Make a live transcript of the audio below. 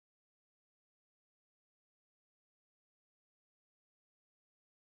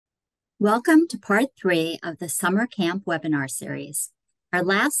Welcome to part 3 of the Summer Camp webinar series. Our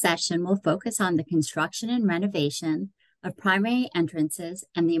last session will focus on the construction and renovation of primary entrances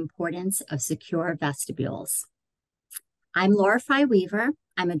and the importance of secure vestibules. I'm Laura Frye Weaver.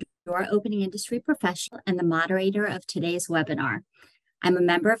 I'm a door opening industry professional and the moderator of today's webinar. I'm a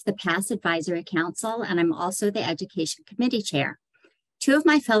member of the PASS Advisory Council, and I'm also the Education Committee Chair. Two of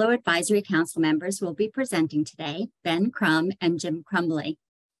my fellow Advisory Council members will be presenting today, Crum and Jim Crumbley.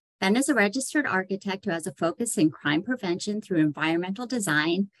 Ben is a registered architect who has a focus in crime prevention through environmental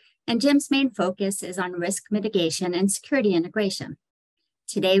design, and Jim's main focus is on risk mitigation and security integration.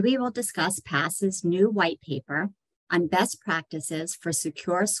 Today, we will discuss PASS's new white paper on best practices for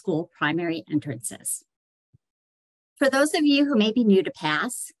secure school primary entrances. For those of you who may be new to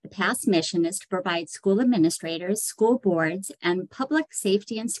PASS, the PASS mission is to provide school administrators, school boards, and public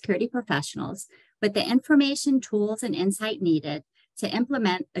safety and security professionals with the information, tools, and insight needed to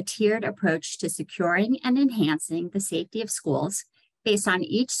implement a tiered approach to securing and enhancing the safety of schools based on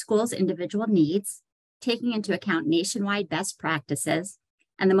each school's individual needs, taking into account nationwide best practices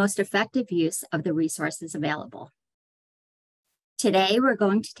and the most effective use of the resources available. Today, we're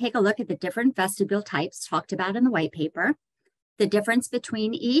going to take a look at the different vestibule types talked about in the white paper, the difference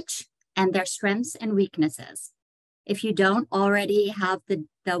between each, and their strengths and weaknesses. If you don't already have the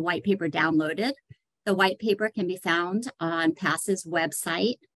white paper downloaded, the white paper can be found on PASS's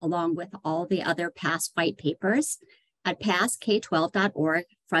website, along with all the other PASS white papers at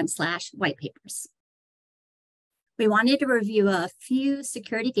passk12.org/whitepapers. We wanted to review a few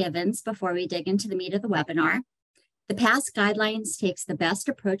security givens before we dig into the meat of the webinar. The PASS guidelines takes the best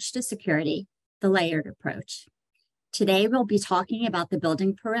approach to security, the layered approach. Today, we'll be talking about the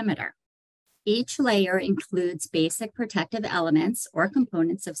building perimeter. Each layer includes basic protective elements or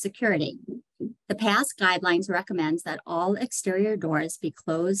components of security. The PASS guidelines recommends that all exterior doors be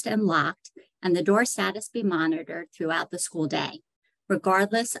closed and locked and the door status be monitored throughout the school day,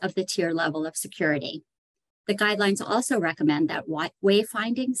 regardless of the tier level of security. The guidelines also recommend that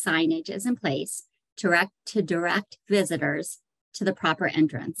wayfinding signage is in place to direct visitors to the proper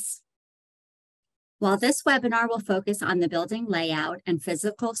entrance. While this webinar will focus on the building layout and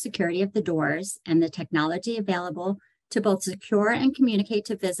physical security of the doors and the technology available to both secure and communicate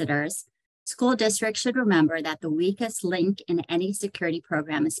to visitors, school districts should remember that the weakest link in any security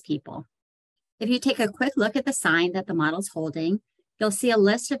program is people. If you take a quick look at the sign that the model's holding, you'll see a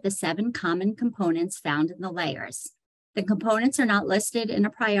list of the 7 common components found in the layers. The components are not listed in a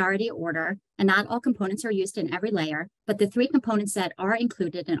priority order, and not all components are used in every layer, but the 3 components that are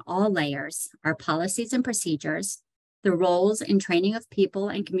included in all layers are policies and procedures, the roles and training of people,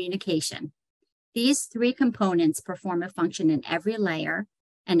 and communication. These 3 components perform a function in every layer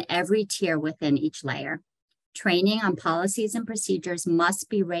and every tier within each layer. Training on policies and procedures must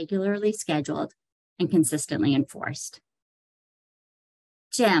be regularly scheduled and consistently enforced.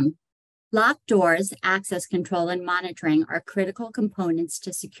 Jim. Locked doors, access control, and monitoring are critical components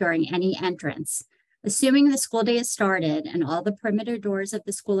to securing any entrance. Assuming the school day has started and all the perimeter doors of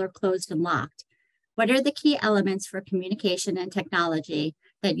the school are closed and locked, what are the key elements for communication and technology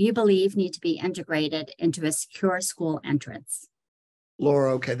that you believe need to be integrated into a secure school entrance?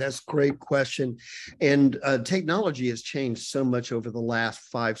 Laura, okay, that's a great question. And technology has changed so much over the last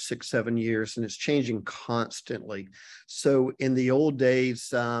 5, 6, 7 years, and it's changing constantly. So in the old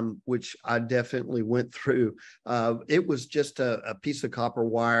days, which I definitely went through, it was just a piece of copper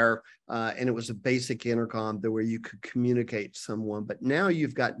wire, and it was a basic intercom where you could communicate someone. But now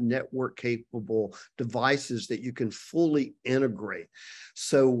you've got network-capable devices that you can fully integrate.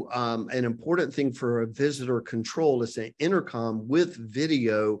 So an important thing for a visitor control is an intercom with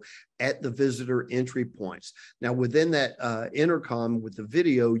video at the visitor entry points. Now, within that intercom with the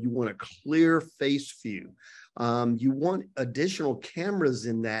video, you want a clear face view. You want additional cameras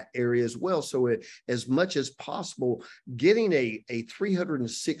in that area as well. So as much as possible, getting a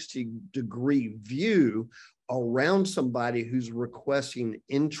 360-degree view around somebody who's requesting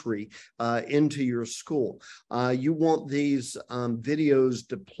entry into your school. You want these videos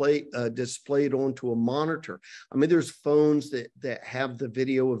displayed onto a monitor. I mean, there's phones that have the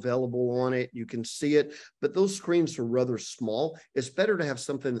video available on it. You can see it, but those screens are rather small. It's better to have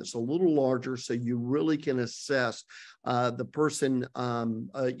something that's a little larger so you really can assess the person,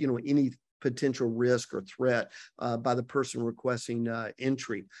 any potential risk or threat by the person requesting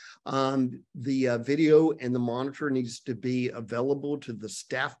entry. The video and the monitor needs to be available to the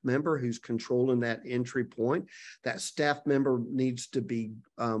staff member who's controlling that entry point. That staff member needs to be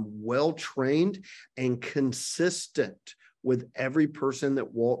well-trained and consistent with every person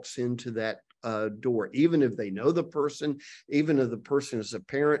that walks into that door, even if they know the person, even if the person is a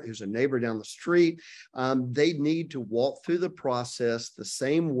parent who's a neighbor down the street. They need to walk through the process the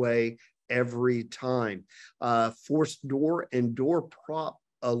same way every time. Forced door and door prop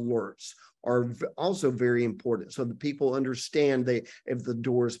alerts are also very important, so that people understand if the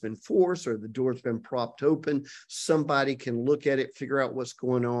door has been forced or the door's been propped open, somebody can look at it, figure out what's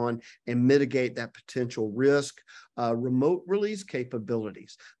going on, and mitigate that potential risk. Remote release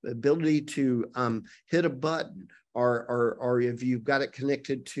capabilities, the ability to hit a button, or if you've got it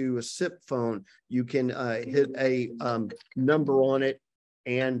connected to a SIP phone, you can hit a number on it,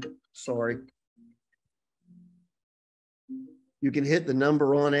 and you can hit the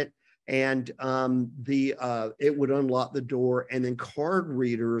number on it, and it would unlock the door. And then card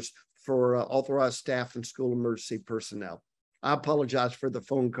readers for authorized staff and school emergency personnel. I apologize for the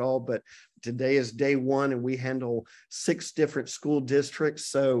phone call, but today is day one and we handle 6 different school districts,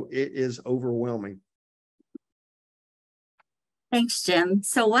 so it is overwhelming. Thanks, Jim.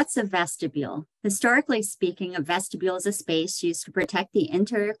 So what's a vestibule? Historically speaking, a vestibule is a space used to protect the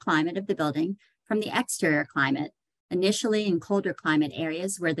interior climate of the building from the exterior climate, initially in colder climate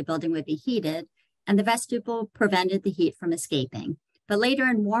areas where the building would be heated, and the vestibule prevented the heat from escaping, but later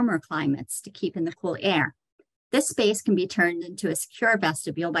in warmer climates to keep in the cool air. This space can be turned into a secure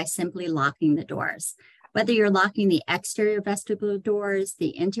vestibule by simply locking the doors. Whether you're locking the exterior vestibule doors,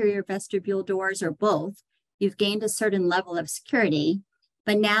 the interior vestibule doors, or both, you've gained a certain level of security.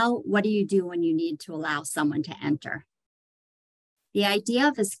 But now, what do you do when you need to allow someone to enter? The idea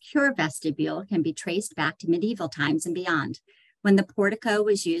of a secure vestibule can be traced back to medieval times and beyond, when the portico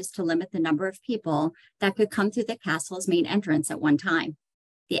was used to limit the number of people that could come through the castle's main entrance at one time.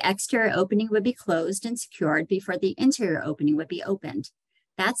 The exterior opening would be closed and secured before the interior opening would be opened.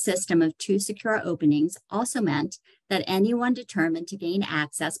 That system of 2 secure openings also meant that anyone determined to gain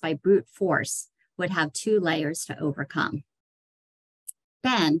access by brute force would have 2 layers to overcome.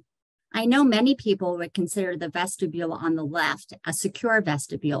 Ben, I know many people would consider the vestibule on the left a secure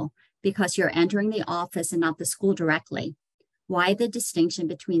vestibule because you're entering the office and not the school directly. Why the distinction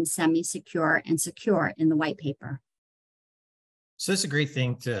between semi-secure and secure in the white paper? So this is a great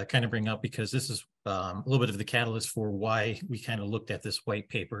thing to kind of bring up, because this is a little bit of the catalyst for why we kind of looked at this white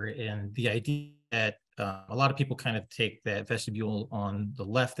paper, and the idea that a lot of people kind of take that vestibule on the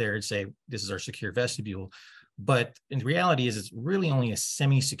left there and say, this is our secure vestibule. But in reality is it's really only a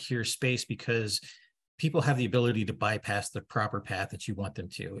semi-secure space, because people have the ability to bypass the proper path that you want them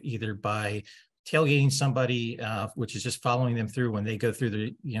to, either by tailgating somebody, which is just following them through when they go through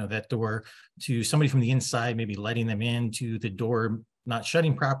the, that door, to somebody from the inside, maybe letting them in, to the door not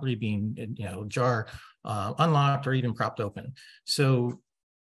shutting properly, being, ajar, unlocked, or even propped open. So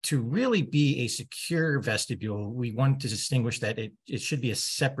to really be a secure vestibule, we want to distinguish that it should be a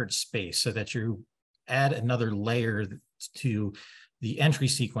separate space, so that you add another layer to the entry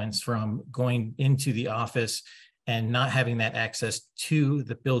sequence from going into the office and not having that access to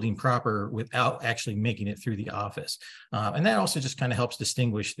the building proper without actually making it through the office. And that also just kind of helps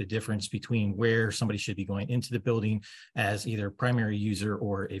distinguish the difference between where somebody should be going into the building as either a primary user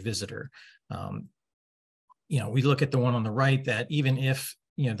or a visitor. We look at the one on the right, that even if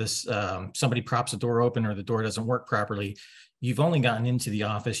somebody props a door open or the door doesn't work properly, you've only gotten into the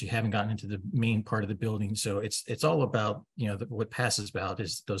office, you haven't gotten into the main part of the building. So it's all about, what passes about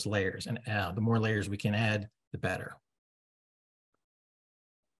is those layers, and the more layers we can add, the better.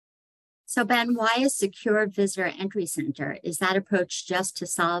 So Ben, why a secure visitor entry center? Is that approach just to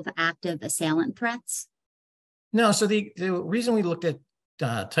solve active assailant threats? No, so the reason we looked at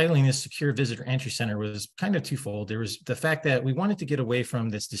titling this secure visitor entry center was kind of twofold. There was the fact that we wanted to get away from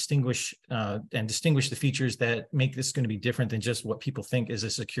this distinguish the features that make this going to be different than just what people think is a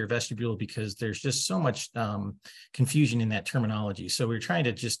secure vestibule, because there's just so much confusion in that terminology. So we're trying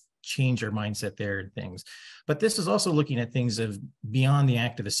to just change our mindset there and things. But this is also looking at things of beyond the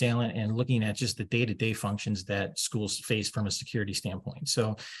active assailant and looking at just the day-to-day functions that schools face from a security standpoint.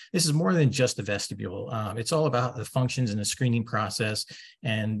 So this is more than just a vestibule. It's all about the functions and the screening process.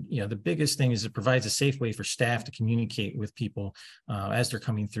 And the biggest thing is it provides a safe way for staff to communicate with people as they're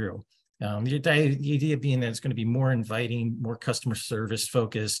coming through. The idea being that it's going to be more inviting, more customer service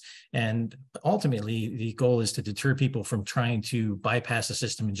focused, and ultimately the goal is to deter people from trying to bypass the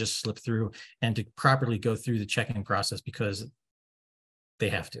system and just slip through, and to properly go through the check-in process because they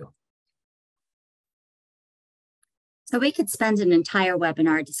have to. So we could spend an entire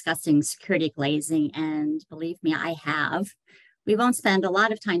webinar discussing security glazing, and believe me, I have. We won't spend a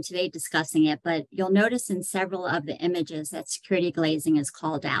lot of time today discussing it, but you'll notice in several of the images that security glazing is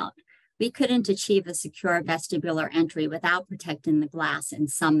called out. We couldn't achieve a secure vestibular entry without protecting the glass in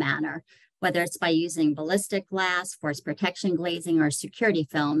some manner. Whether it's by using ballistic glass, force protection glazing, or security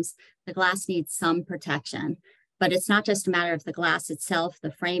films, the glass needs some protection. But it's not just a matter of the glass itself,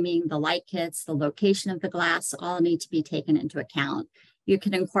 the framing, the light kits, the location of the glass, all need to be taken into account. You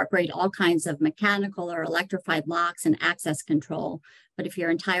can incorporate all kinds of mechanical or electrified locks and access control, but if your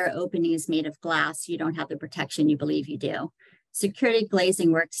entire opening is made of glass, you don't have the protection you believe you do. Security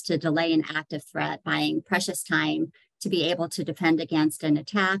glazing works to delay an active threat, buying precious time to be able to defend against an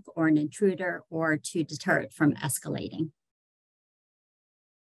attack or an intruder, or to deter it from escalating.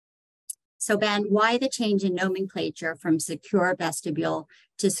 So Ben, why the change in nomenclature from secure vestibule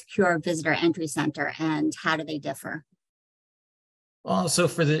to secure visitor entry center, and how do they differ? Well, so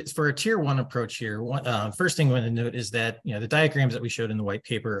for a tier 1 approach here, first thing I want to note is that the diagrams that we showed in the white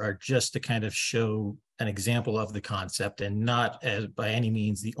paper are just to kind of show an example of the concept, and not as by any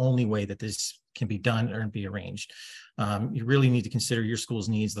means the only way that this can be done or be arranged. You really need to consider your school's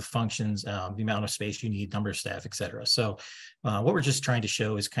needs, the functions, the amount of space you need, number of staff, et cetera. So what we're just trying to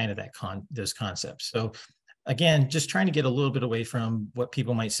show is kind of those concepts. So again, just trying to get a little bit away from what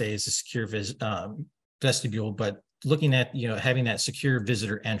people might say is a secure vestibule, but looking at having that secure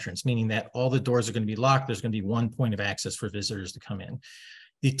visitor entrance, meaning that all the doors are going to be locked. There's going to be one point of access for visitors to come in.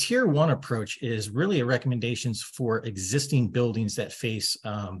 The tier 1 approach is really a recommendations for existing buildings that face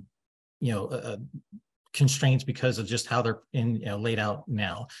constraints because of just how they're laid out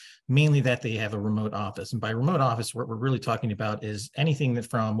now, mainly that they have a remote office. And by remote office, what we're really talking about is anything that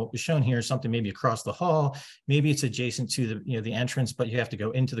from what was shown here, something maybe across the hall, maybe it's adjacent to the entrance, but you have to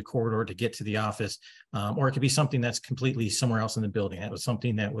go into the corridor to get to the office, or it could be something that's completely somewhere else in the building. That was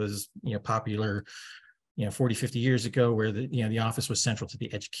something that was popular 40, 50 years ago, where the office was central to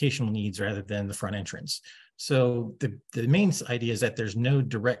the educational needs rather than the front entrance. So the main idea is that there's no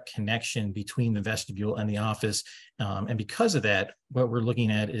direct connection between the vestibule and the office. And because of that, what we're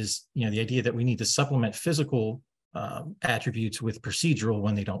looking at is, the idea that we need to supplement physical attributes with procedural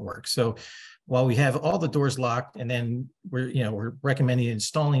when they don't work. So while we have all the doors locked, and then we're recommending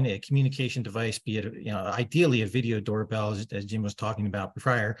installing a communication device, be it ideally a video doorbell, as Jim was talking about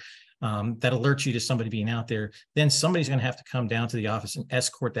prior, that alerts you to somebody being out there, then somebody's going to have to come down to the office and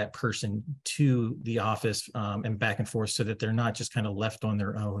escort that person to the office and back and forth, so that they're not just kind of left on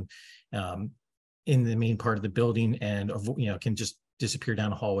their own in the main part of the building, and can just disappear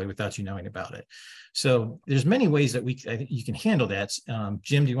down a hallway without you knowing about it. So there's many ways that I think you can handle that.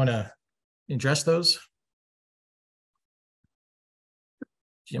 Jim, do you want to address those?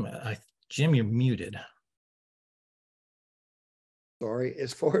 Jim, you're muted. Sorry,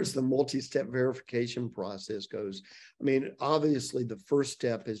 as far as the multi-step verification process goes, I mean, obviously the first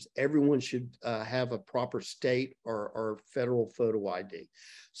step is everyone should have a proper state or federal photo ID,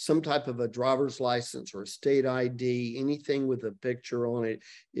 some type of a driver's license or a state ID. Anything with a picture on it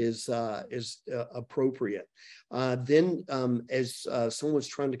is appropriate. Then as someone's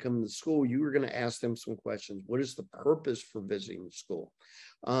trying to come to the school, you were going to ask them some questions. What is the purpose for visiting the school?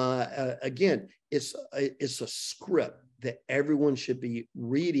 Again, it's a script that everyone should be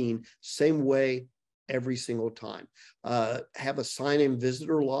reading same way every single time. Have a sign-in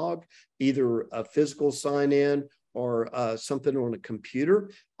visitor log, either a physical sign-in or something on a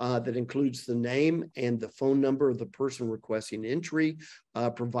computer that includes the name and the phone number of the person requesting entry.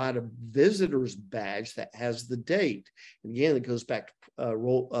 Provide a visitor's badge that has the date. And again, it goes back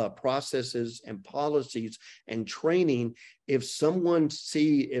to processes and policies and training. If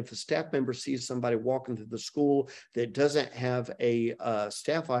a staff member sees somebody walking through the school that doesn't have a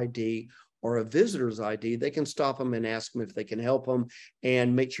staff ID or a visitor's ID, they can stop them and ask them if they can help them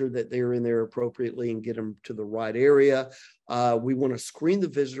and make sure that they're in there appropriately and get them to the right area. We want to screen the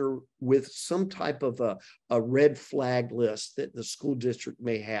visitor with some type of a red flag list that the school district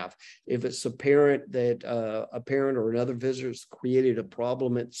may have. If it's a parent or another visitor has created a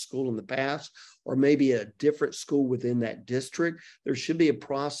problem at the school in the past, or maybe a different school within that district, there should be a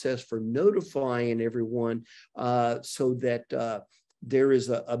process for notifying everyone so that there is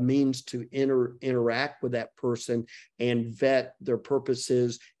a means to interact with that person and vet their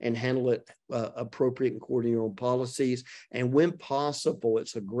purposes and handle it appropriate and according to your own policies. And when possible,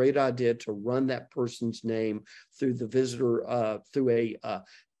 it's a great idea to run that person's name through the visitor, through a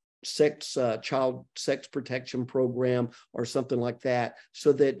child sex protection program or something like that,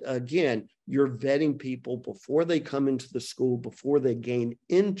 so that again, you're vetting people before they come into the school, before they gain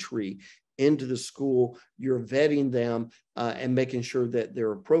entry into the school. You're vetting them and making sure that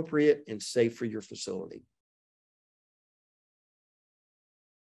they're appropriate and safe for your facility.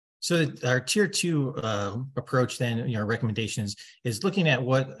 So our tier 2 approach then, recommendations is looking at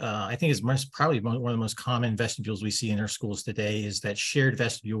what I think is probably one of the most common vestibules we see in our schools today is that shared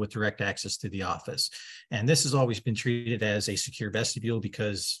vestibule with direct access to the office. And this has always been treated as a secure vestibule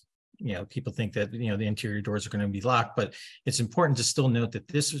because people think that, the interior doors are going to be locked, but it's important to still note that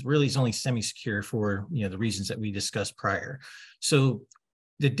this really is only semi-secure for, the reasons that we discussed prior. So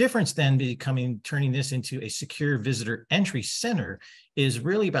the difference then turning this into a secure visitor entry center is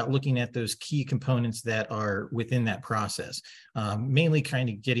really about looking at those key components that are within that process, mainly kind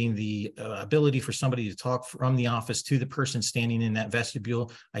of getting the ability for somebody to talk from the office to the person standing in that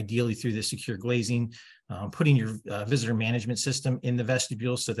vestibule, ideally through the secure glazing, putting your visitor management system in the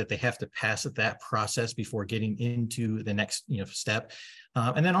vestibule so that they have to pass that process before getting into the next step.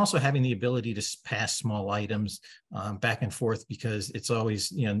 And then also having the ability to pass small items back and forth, because it's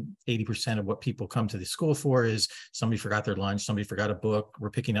always, 80% of what people come to the school for is somebody forgot their lunch, somebody forgot a book, we're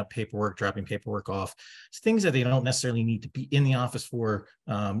picking up paperwork, dropping paperwork off. It's things that they don't necessarily need to be in the office for.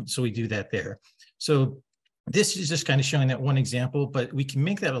 So we do that there. So this is just kind of showing that one example, but we can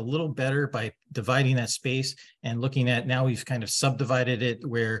make that a little better by dividing that space and looking at, now we've kind of subdivided it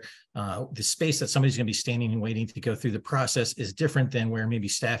where the space that somebody's going to be standing and waiting to go through the process is different than where maybe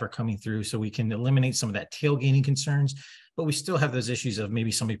staff are coming through. So we can eliminate some of that tailgating concerns, but we still have those issues of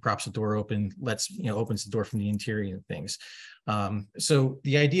maybe somebody props the door open, opens the door from the interior and things. So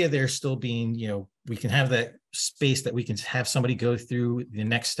the idea there still being, we can have that space that we can have somebody go through the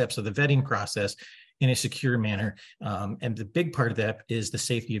next steps of the vetting process in a secure manner. And the big part of that is the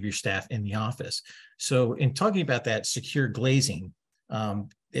safety of your staff in the office. So in talking about that secure glazing,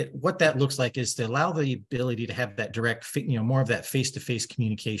 what that looks like is to allow the ability to have that direct, more of that face-to-face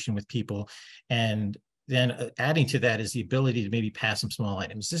communication with people. And then adding to that is the ability to maybe pass some small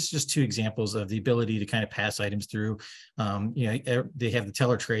items. This is just 2 examples of the ability to kind of pass items through. They have the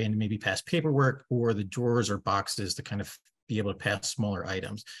teller tray and maybe pass paperwork, or the drawers or boxes to kind of be able to pass smaller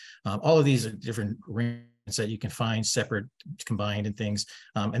items. All of these are different rings that you can find separate, combined, and things.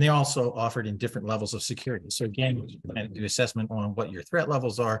 And they're also offered in different levels of security. So again, you can do assessment on what your threat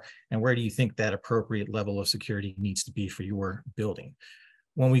levels are and where do you think that appropriate level of security needs to be for your building.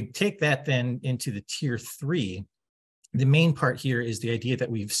 When we take that then into the tier 3, the main part here is the idea that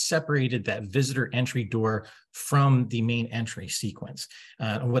we've separated that visitor entry door from the main entry sequence.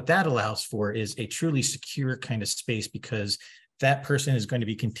 And what that allows for is a truly secure kind of space, because that person is going to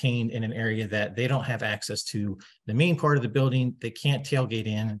be contained in an area that they don't have access to the main part of the building. They can't tailgate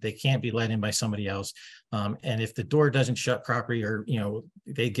in, they can't be let in by somebody else. And if the door doesn't shut properly, or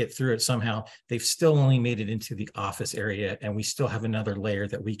they get through it somehow, they've still only made it into the office area, and we still have another layer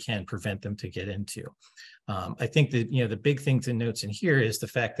that we can prevent them to get into. I think that the big thing to note in here is the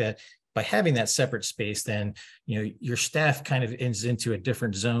fact that by having that separate space, then your staff kind of ends into a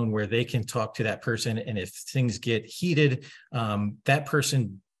different zone where they can talk to that person, and if things get heated, that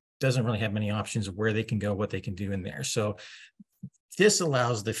person doesn't really have many options of where they can go, what they can do in there. So this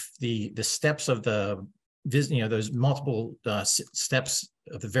allows the steps of those multiple steps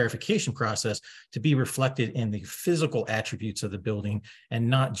of the verification process to be reflected in the physical attributes of the building, and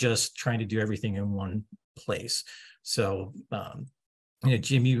not just trying to do everything in one place. So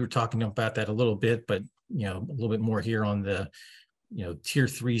Jim, you were talking about that a little bit, but a little bit more here on the tier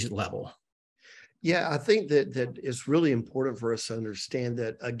 3 level. Yeah, I think that it's really important for us to understand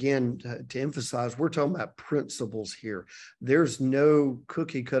that, again, to emphasize, we're talking about principles here. There's no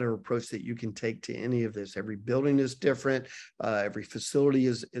cookie cutter approach that you can take to any of this. Every building is different. Every facility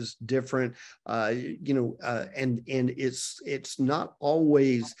is different. And it's not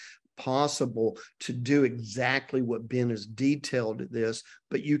always possible to do exactly what Ben has detailed this,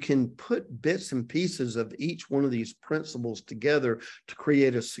 but you can put bits and pieces of each one of these principles together to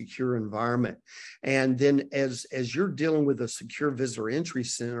create a secure environment. And then as you're dealing with a secure visitor entry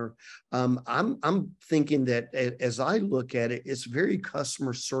center, I'm thinking that as I look at it, it's very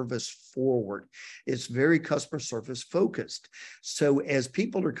customer service forward. It's very customer service focused. So as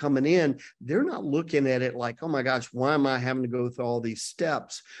people are coming in, they're not looking at it like, oh my gosh, why am I having to go through all these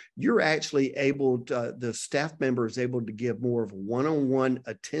steps? You're actually able to, the staff member is able to give more of a one-on-one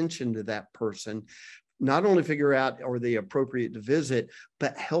attention to that person, not only figure out are they appropriate to visit,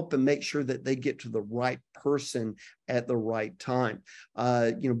 but help and make sure that they get to the right person at the right time.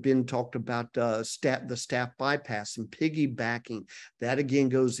 Ben talked about the staff bypass and piggybacking. That again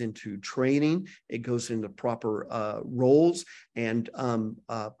goes into training. It goes into proper roles and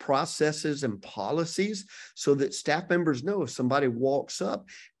processes and policies, so that staff members know if somebody walks up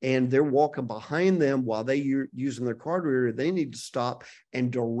and they're walking behind them while they're using their card reader, they need to stop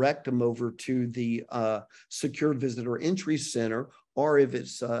and direct them over to the secure visitor entry center, or if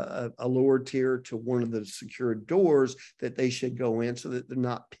it's a lower tier to one of the secured doors that they should go in so that they're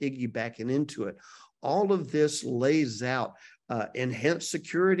not piggybacking into it. All of this lays out enhanced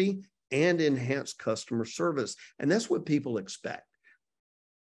security and enhanced customer service. And that's what people expect.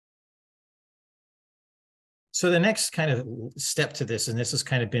 So the next kind of step to this, and this has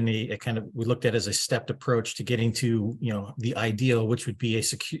kind of been a kind of, we looked at as a stepped approach to getting to, the ideal, which would be a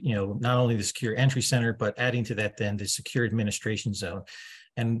secure, not only the secure entry center, but adding to that then the secure administration zone.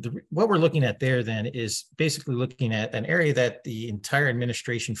 And what we're looking at there then is basically looking at an area that the entire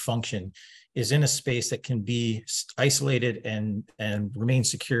administration function is in a space that can be isolated and remain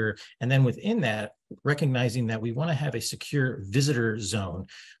secure. And then within that, recognizing that we want to have a secure visitor zone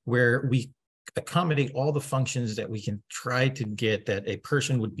where we accommodate all the functions that we can try to get that a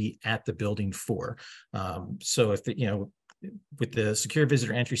person would be at the building for. So if with the secure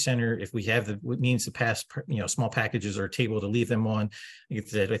visitor entry center, if we have the means to pass, small packages or a table to leave them on,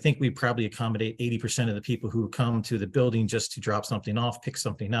 I think we probably accommodate 80% of the people who come to the building just to drop something off, pick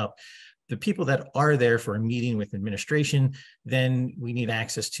something up. The people that are there for a meeting with administration, then we need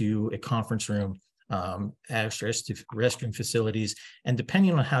access to a conference room, access to restroom facilities. And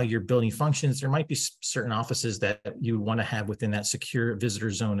depending on how your building functions, there might be certain offices that you want to have within that secure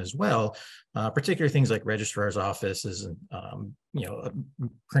visitor zone as well, particularly things like registrar's offices and,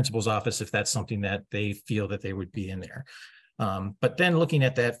 principal's office, if that's something that they feel that they would be in there. But then looking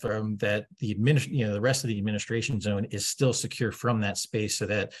at that from that, the rest of the administration zone is still secure from that space so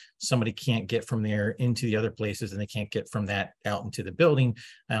that somebody can't get from there into the other places and they can't get from that out into the building.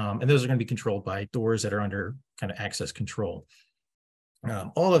 And those are going to be controlled by doors that are under kind of access control.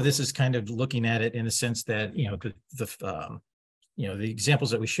 All of this is kind of looking at it in the sense that, the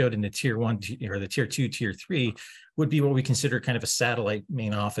examples that we showed in the tier 1 or the tier 2, tier 3 would be what we consider kind of a satellite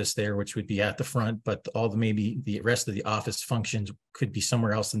main office there, which would be at the front, but maybe the rest of the office functions could be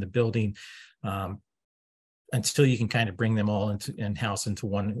somewhere else in the building until you can kind of bring them all in-house into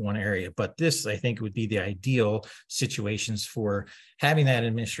one area. But this, I think, would be the ideal situations for having that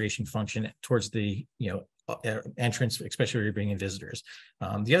administration function towards the, entrance, especially when you're bringing visitors.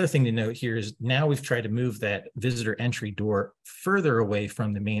 The other thing to note here is now we've tried to move that visitor entry door further away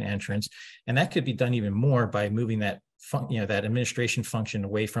from the main entrance, and that could be done even more by moving that that administration function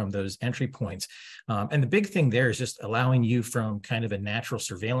away from those entry points. And the big thing there is just allowing you from kind of a natural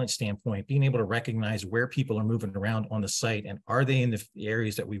surveillance standpoint, being able to recognize where people are moving around on the site and are they in the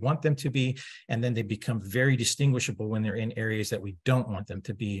areas that we want them to be, and then they become very distinguishable when they're in areas that we don't want them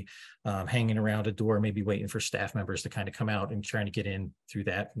to be, hanging around a door, maybe waiting for staff members to kind of come out and trying to get in through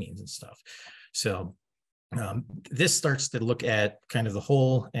that means and stuff. So this starts to look at kind of the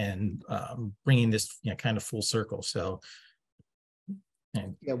whole and bringing this kind of full circle. So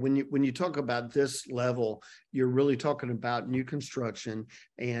yeah, when you talk about this level, you're really talking about new construction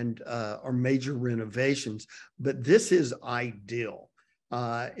and or major renovations, but this is ideal.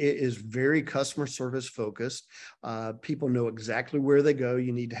 It is very customer service focused. People know exactly where they go.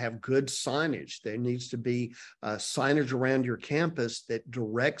 You need to have good signage. There needs to be signage around your campus that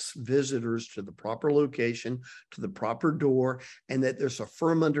directs visitors to the proper location, to the proper door, and that there's a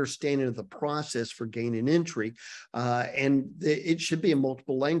firm understanding of the process for gaining entry. And it should be in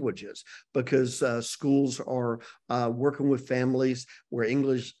multiple languages because schools are working with families where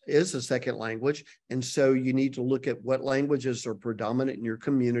English is a second language. And so you need to look at what languages are predominant in your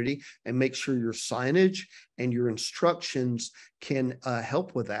community and make sure your signage and your instructions can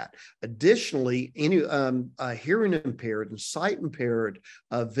help with that. Additionally, any hearing impaired and sight impaired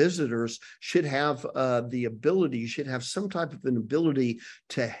visitors should have the ability, should have some type of an ability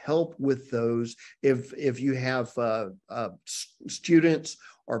to help with those. If you have students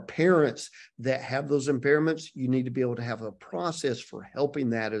or parents that have those impairments, you need to be able to have a process for helping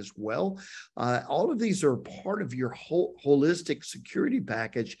that as well. All of these are part of your whole holistic security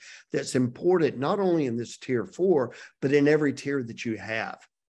package that's important, not only in this tier 4, but in every tier that you have.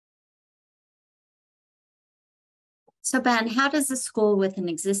 So Ben, how does a school with an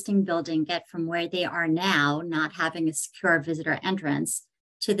existing building get from where they are now, not having a secure visitor entrance,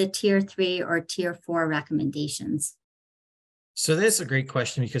 to the tier 3 or tier 4 recommendations? So that's a great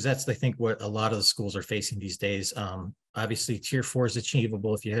question because that's, I think, what a lot of the schools are facing these days. Obviously, tier 4 is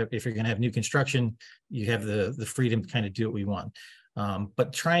achievable. If you're going to have new construction, you have the freedom to kind of do what we want.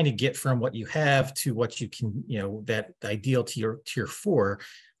 But trying to get from what you have to what you can, that ideal tier 4,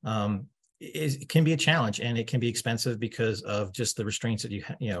 it can be a challenge, and it can be expensive because of just the restraints that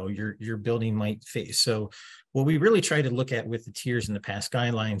your building might face. So What we really try to look at with the tiers in the past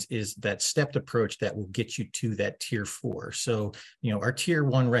guidelines is that stepped approach that will get you to that tier 4. So, our tier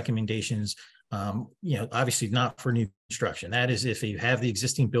 1 recommendations, obviously not for new construction. That is, if you have the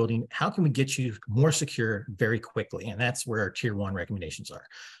existing building, how can we get you more secure very quickly? And that's where our tier 1 recommendations are.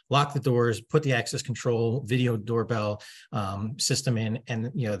 Lock the doors, put the access control, video doorbell system in,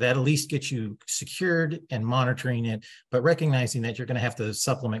 and that at least gets you secured and monitoring it, but recognizing that you're going to have to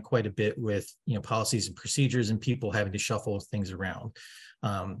supplement quite a bit with policies and procedures and people having to shuffle things around.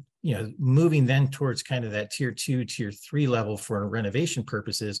 Moving then towards kind of that tier 2, tier 3 level for renovation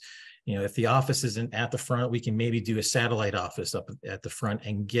purposes. If the office isn't at the front, we can maybe do a satellite office up at the front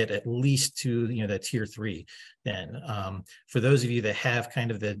and get at least to that tier 3. Then, for those of you that have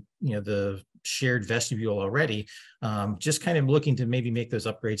kind of the shared vestibule already, just kind of looking to maybe make those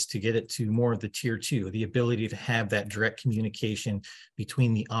upgrades to get it to more of the tier 2, the ability to have that direct communication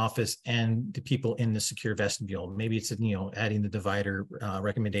between the office and the people in the secure vestibule. Maybe it's adding the divider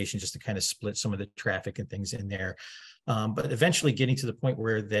recommendation just to kind of split some of the traffic and things in there. But eventually getting to the point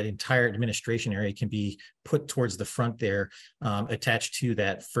where that entire administration area can be put towards the front there, attached to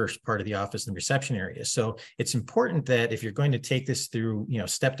that first part of the office and reception area. So it's important that if you're going to take this through,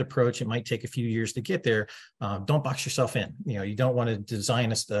 stepped approach, it might take a few years to get there. Don't box yourself in. You don't want to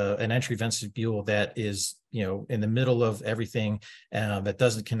design an entry vestibule that is in the middle of everything, that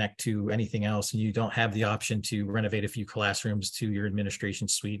doesn't connect to anything else, and you don't have the option to renovate a few classrooms to your administration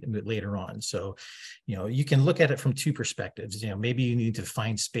suite later on. So, you can look at it from two perspectives. Maybe you need to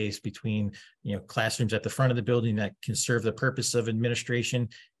find space between, classrooms at the front of the building that can serve the purpose of administration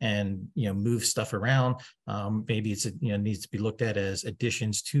and, move stuff around. Maybe it's, needs to be looked at as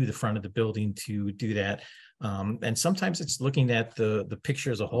additions to the front of the building to do that. And sometimes it's looking at the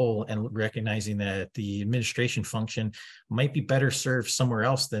picture as a whole and recognizing that the administration function might be better served somewhere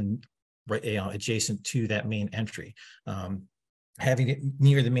else than adjacent to that main entry. Having it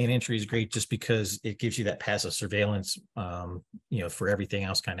near the main entry is great just because it gives you that passive surveillance, for everything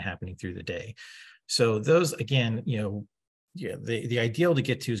else kind of happening through the day. So those, again, the ideal to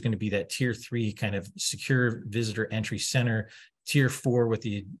get to is going to be that tier 3 kind of secure visitor entry center. Tier 4 with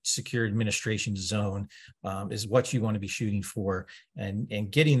the secure administration zone is what you want to be shooting for,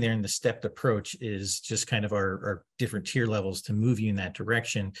 and getting there in the stepped approach is just kind of our different tier levels to move you in that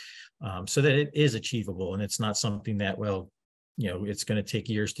direction, so that it is achievable and it's not something that, it's going to take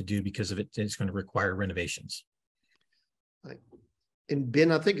years to do because of it. It's going to require renovations. And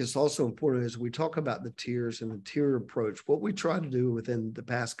Ben, I think it's also important as we talk about the tiers and the tier approach, what we try to do within the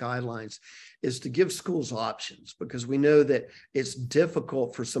past guidelines is to give schools options, because we know that it's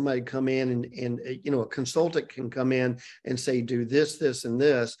difficult for somebody to come in and a consultant can come in and say, do this, this, and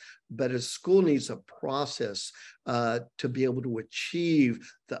this, but a school needs a process to be able to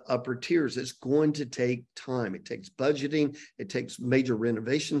achieve the upper tiers. It's going to take time. It takes budgeting. It takes major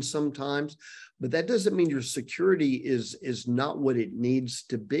renovations sometimes, but that doesn't mean your security is not what it needs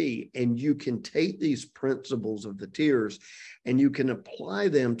to be. And you can take these principles of the tiers and you can apply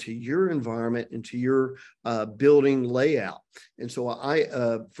them to your environment and to your building layout. And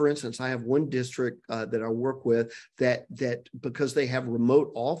so for instance, I have one district that I work with that because they have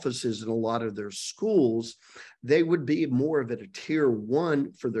remote offices in a lot of their schools, they would be more of a tier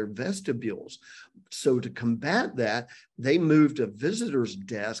 1 for their vestibules. So to combat that, they moved a visitor's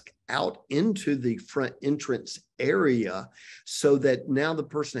desk out into the front entrance area so that now the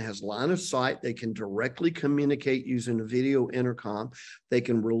person has line of sight. They can directly communicate using a video intercom. They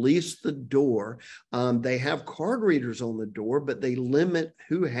can release the door. They have card readers on the door, but they limit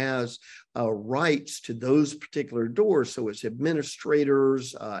who has rights to those particular doors. So it's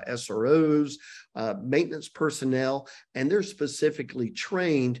administrators, SROs, maintenance personnel, and they're specifically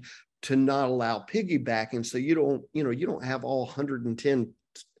trained to not allow piggybacking. So you don't have all 110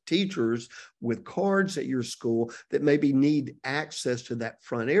 teachers with cards at your school that maybe need access to that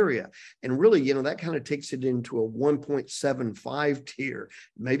front area. And really, that kind of takes it into a 1.75 tier.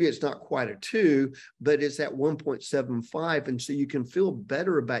 Maybe it's not quite a 2, but it's at 1.75. And so you can feel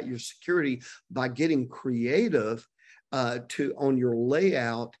better about your security by getting creative on your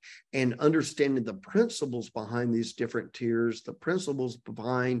layout and understanding the principles behind these different tiers, the principles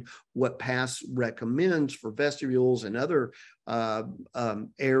behind what PASS recommends for vestibules and other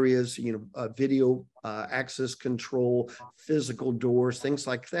areas, video access control, physical doors, things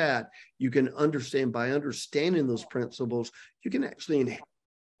like that. You can understand, by understanding those principles, you can actually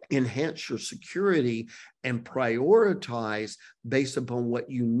enhance your security and prioritize based upon what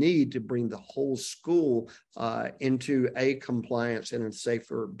you need to bring the whole school into A, compliance, and a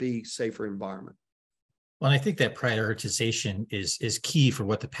safer environment. Well, I think that prioritization is key for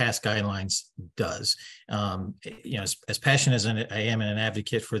what the past guidelines does. As passionate as I am and an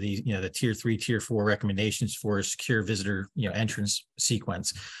advocate for the tier 3, tier 4 recommendations for a secure visitor, entrance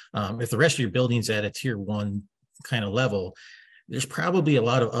sequence. If the rest of your building's at a tier 1 kind of level, there's probably a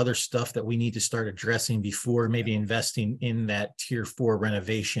lot of other stuff that we need to start addressing before maybe investing in that tier 4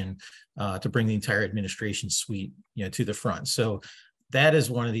 renovation to bring the entire administration suite, to the front. So that is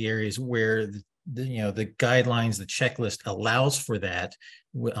one of the areas where the guidelines, the checklist allows for that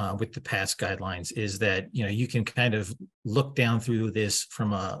with the past guidelines, is that, you can kind of look down through this from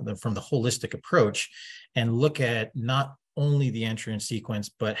the holistic approach and look at not only the entrance sequence,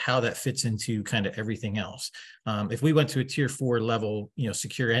 but how that fits into kind of everything else. If we went to a tier 4 level,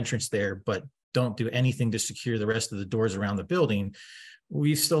 secure entrance there, but don't do anything to secure the rest of the doors around the building,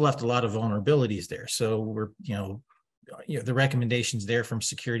 we've still left a lot of vulnerabilities there. So we're, the recommendations there from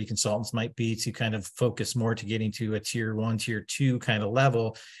security consultants might be to kind of focus more to getting to a tier 1, tier 2 kind of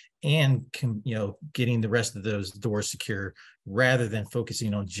level, and getting the rest of those doors secure, rather than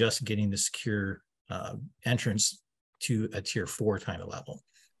focusing on just getting the secure entrance to a tier 4 kind of level.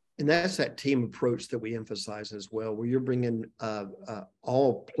 And that's that team approach that we emphasize as well, where you're bringing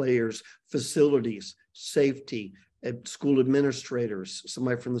all players, facilities, safety, school administrators,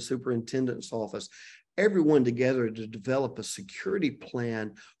 somebody from the superintendent's office, everyone together to develop a security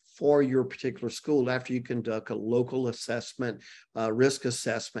plan for your particular school after you conduct a local assessment, risk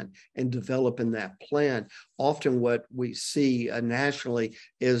assessment, and developing that plan. Often what we see nationally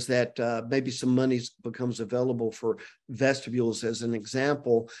is that maybe some money becomes available for vestibules as an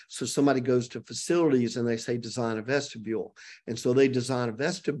example. So somebody goes to facilities and they say, design a vestibule. And so they design a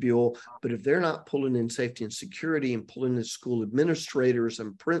vestibule, but if they're not pulling in safety and security and pulling in school administrators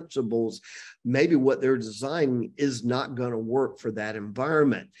and principals, maybe what they're designing is not going to work for that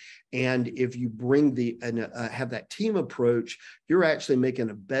environment. And if you bring have that team approach, you're actually making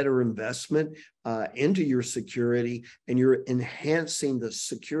a better investment into your security, and you're enhancing the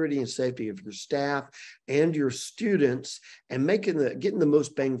security and safety of your staff and your students, and getting the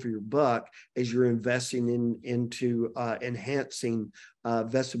most bang for your buck as you're investing into enhancing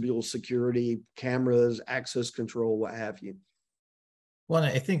vestibule security, cameras, access control, what have you. Well,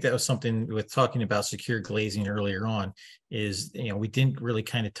 I think that was something with talking about secure glazing earlier on, is, we didn't really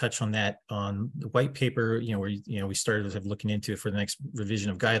kind of touch on that on the white paper, where, we started looking into it for the next revision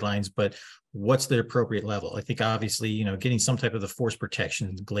of guidelines, but what's the appropriate level? I think obviously, getting some type of the force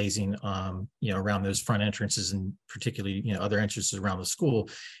protection glazing, around those front entrances, and particularly, other entrances around the school,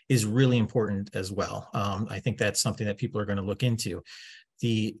 is really important as well. I think that's something that people are going to look into.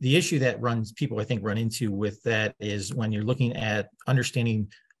 The issue that people, I think, run into with that is when you're looking at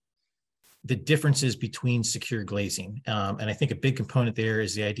understanding the differences between secure glazing. And I think a big component there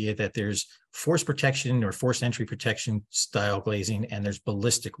is the idea that there's force protection or forced entry protection style glazing, and there's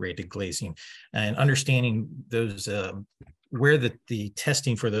ballistic rated glazing, and understanding those, where the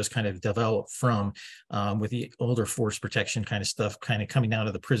testing for those kind of developed from, with the older force protection kind of stuff kind of coming out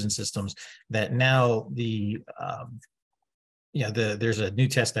of the prison systems, that now there's a new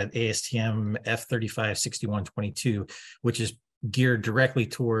test at ASTM F356122, which is geared directly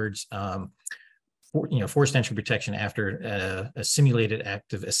towards, forced entry protection after a simulated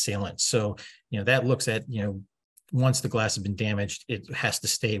active assailant. So, that looks at, once the glass has been damaged, it has to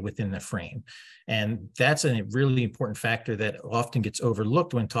stay within the frame. And that's a really important factor that often gets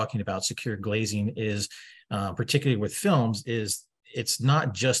overlooked when talking about secure glazing, is particularly with films, is it's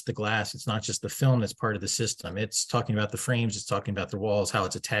not just the glass, it's not just the film that's part of the system. It's talking about the frames, it's talking about the walls, how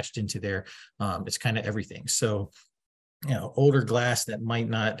it's attached into there. It's kind of everything. So, older glass that might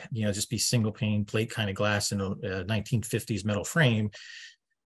not, just be single pane plate kind of glass in a 1950s metal frame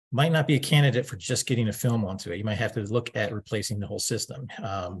might not be a candidate for just getting a film onto it. You might have to look at replacing the whole system.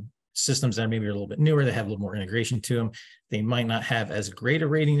 Systems that maybe are a little bit newer, they have a little more integration to them, they might not have as great a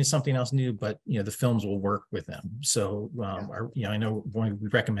rating as something else new, but the films will work with them. So I know we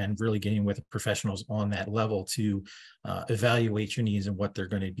recommend really getting with professionals on that level to evaluate your needs and what they're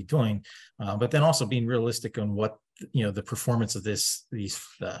going to be doing, but then also being realistic on what the performance of these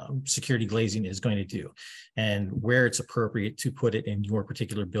security glazing is going to do, and where it's appropriate to put it in your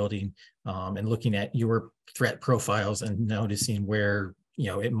particular building, and looking at your threat profiles and noticing where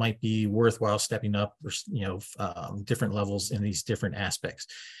it might be worthwhile stepping up, or different levels in these different aspects.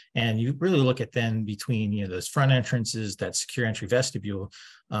 And you really look at then between those front entrances, that secure entry vestibule,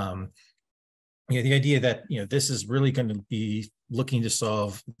 the idea that this is really going to be looking to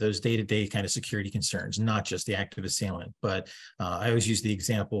solve those day-to-day kind of security concerns, not just the active assailant. But I always use the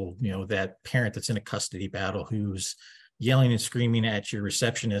example, that parent that's in a custody battle who's yelling and screaming at your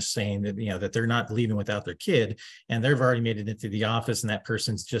receptionist saying that, that they're not leaving without their kid, and they've already made it into the office and that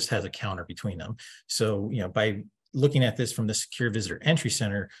person just has a counter between them. So, by looking at this from the secure visitor entry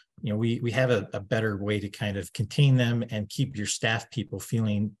center, we have a better way to kind of contain them and keep your staff people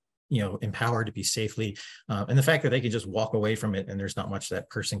feeling empowered to be safely, and the fact that they can just walk away from it and there's not much that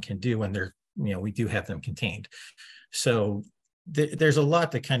person can do when they're we do have them contained. So there's a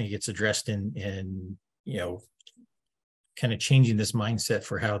lot that kind of gets addressed in kind of changing this mindset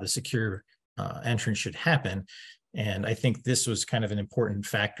for how the secure entrance should happen, and I think this was kind of an important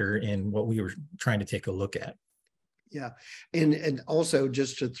factor in what we were trying to take a look at. Yeah. And also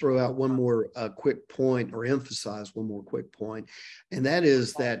just to throw out one more quick point, or emphasize one more quick point, and that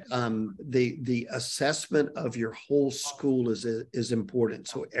is that the assessment of your whole school is important.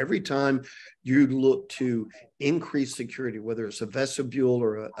 So every time you look to increase security, whether it's a vestibule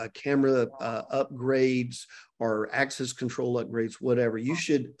or a camera upgrades or access control upgrades, whatever, you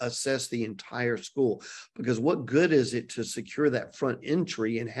should assess the entire school, because what good is it to secure that front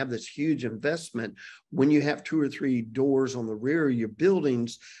entry and have this huge investment when you have 2 or 3 doors on the rear of your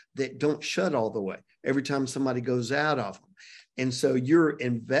buildings that don't shut all the way every time somebody goes out of them? And so you're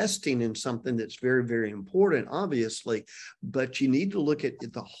investing in something that's very, very important, obviously, but you need to look at the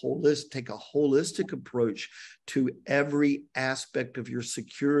take a holistic approach to every aspect of your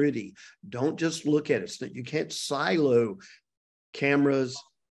security. Don't just look at it. So you can't silo cameras,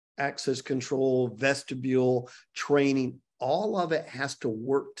 access control, vestibule, training. All of it has to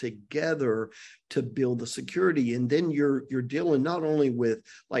work together to build the security. And then you're dealing not only with,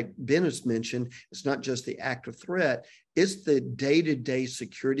 like Ben has mentioned, it's not just the active threat, it's the day-to-day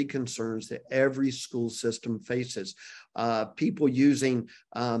security concerns that every school system faces. People using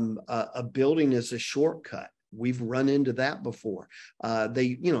a building as a shortcut. We've run into that before.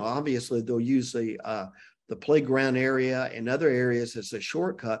 They, obviously they'll use the playground area and other areas as a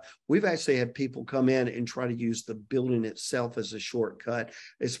shortcut. We've actually had people come in and try to use the building itself as a shortcut,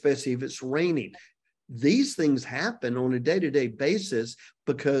 especially if it's raining. These things happen on a day-to-day basis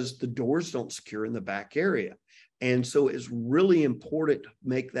because the doors don't secure in the back area. And so it's really important to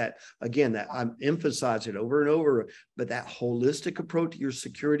make that, again, that I'm emphasizing over and over, but that holistic approach to your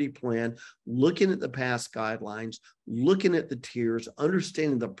security plan, looking at the past guidelines, looking at the tiers,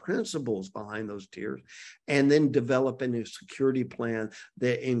 understanding the principles behind those tiers, and then developing a security plan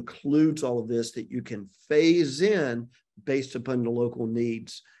that includes all of this that you can phase in based upon the local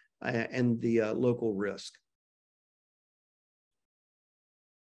needs and the local risk.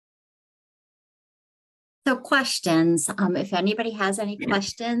 So questions, if anybody has any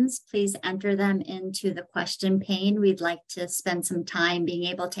questions, please enter them into the question pane. We'd like to spend some time being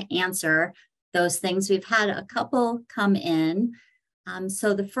able to answer those things. We've had a couple come in.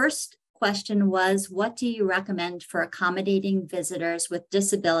 So the first question was, what do you recommend for accommodating visitors with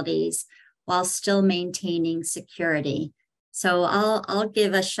disabilities while still maintaining security? So I'll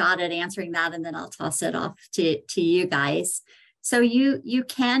give a shot at answering that, and then I'll toss it off to you guys. So you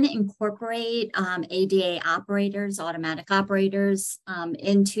can incorporate ADA operators, automatic operators,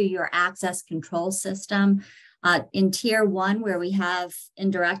 into your access control system. In tier 1, where we have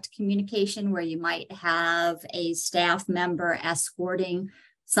indirect communication, where you might have a staff member escorting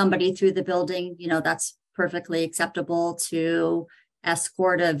somebody through the building, that's perfectly acceptable to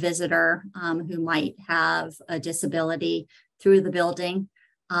escort a visitor who might have a disability through the building.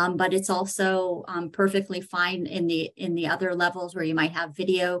 But it's also perfectly fine in the other levels where you might have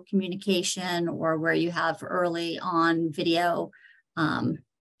video communication, or where you have early on video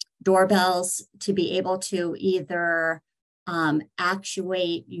doorbells, to be able to either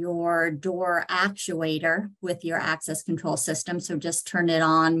actuate your door actuator with your access control system. So just turn it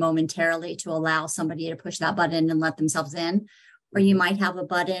on momentarily to allow somebody to push that button and let themselves in. Or you might have a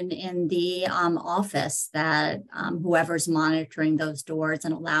button in the office that whoever's monitoring those doors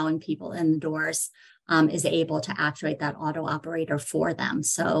and allowing people in the doors is able to actuate that auto operator for them.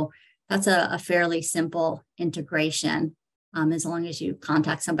 So that's a fairly simple integration, as long as you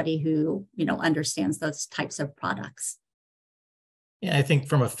contact somebody who understands those types of products. Yeah, I think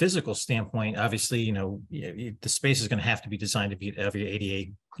from a physical standpoint, obviously, the space is going to have to be designed to meet every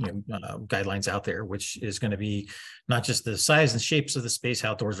ADA guidelines out there, which is going to be not just the size and shapes of the space,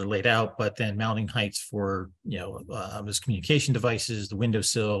 how doors are laid out, but then mounting heights for, those communication devices, the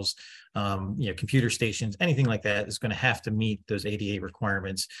windowsills, computer stations, anything like that is going to have to meet those ADA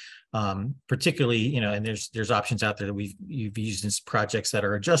requirements. Particularly, and there's options out there that you've used in projects that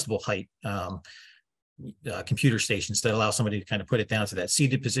are adjustable height. Computer stations that allow somebody to kind of put it down to that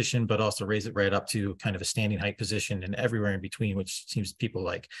seated position, but also raise it right up to kind of a standing height position and everywhere in between, which seems people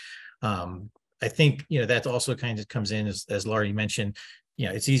like. I think, that also kind of comes in as Laurie mentioned,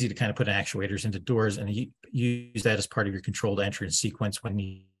 it's easy to kind of put actuators into doors and you use that as part of your controlled entrance sequence when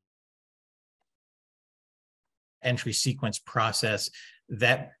you entry sequence process.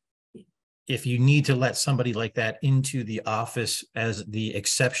 That if you need to let somebody like that into the office as the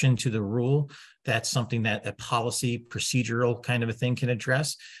exception to the rule, that's something that a policy procedural kind of a thing can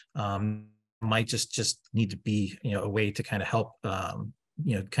address. Might just need to be, a way to kind of help,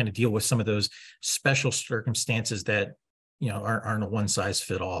 kind of deal with some of those special circumstances that, aren't a one size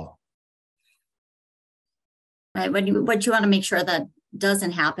fit all. Right. What you want to make sure that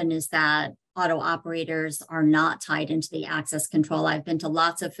doesn't happen is that auto operators are not tied into the access control. I've been to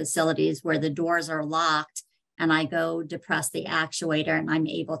lots of facilities where the doors are locked and I go depress the actuator and I'm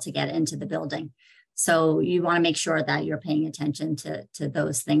able to get into the building. So you want to make sure that you're paying attention to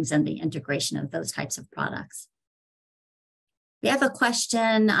those things and the integration of those types of products. We have a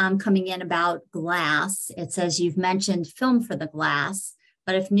question coming in about glass. It says you've mentioned film for the glass,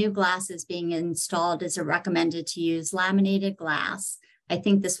 but if new glass is being installed, is it recommended to use laminated glass? I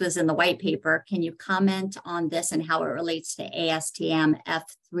think this was in the white paper. Can you comment on this and how it relates to ASTM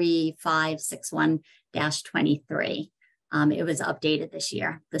F3561-23? It was updated this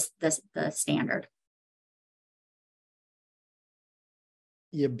year, the standard.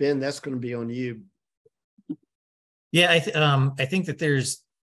 Yeah, Ben, that's going to be on you. Yeah, I think that there's,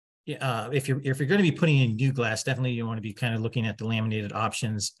 if you're going to be putting in new glass, definitely you want to be kind of looking at the laminated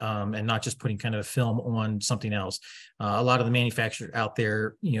options and not just putting kind of a film on something else. A lot of the manufacturers out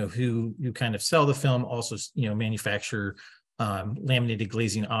there, who kind of sell the film also, manufacture laminated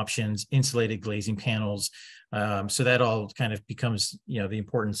glazing options, insulated glazing panels. So that all kind of becomes, the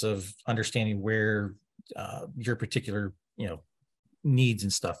importance of understanding where your particular, needs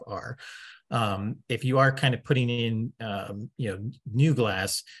and stuff are. If you are kind of putting in, new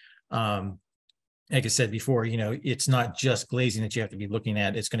glass, like I said before, it's not just glazing that you have to be looking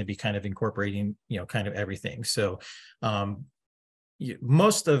at. It's going to be kind of incorporating, kind of everything. So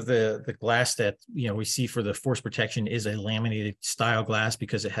most of the glass that, we see for the force protection is a laminated style glass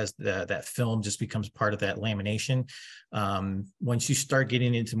because it has that film just becomes part of that lamination. Once you start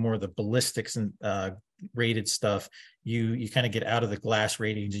getting into more of the ballistics and rated stuff, you kind of get out of the glass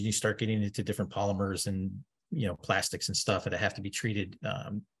ratings and you start getting into different polymers and plastics and stuff that have to be treated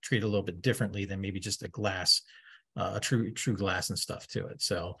a little bit differently than maybe just a glass, a true glass and stuff to it.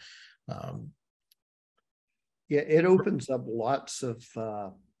 So yeah, it opens up lots of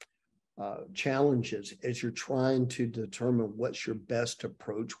challenges as you're trying to determine what's your best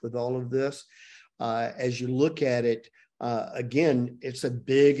approach with all of this. As you look at it, again, it's a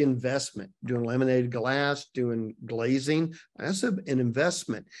big investment. Doing laminated glass, doing glazing, that's an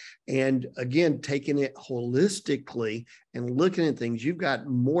investment. And again, taking it holistically and looking at things, you've got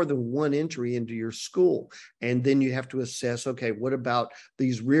more than one entry into your school. And then you have to assess, okay, what about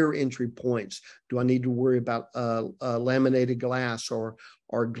these rear entry points? Do I need to worry about laminated glass or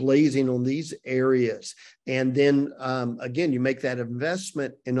glazing on these areas? And then again, you make that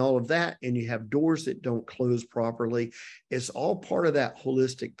investment in all of that and you have doors that don't close properly. It's all part of that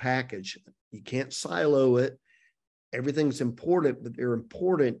holistic package. You can't silo it. Everything's important, but they're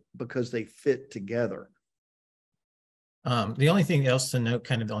important because they fit together. The only thing else to note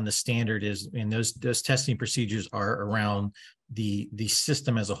kind of on the standard is, and those testing procedures are around the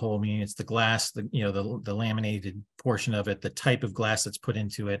system as a whole, meaning it's the glass, the laminated portion of it, the type of glass that's put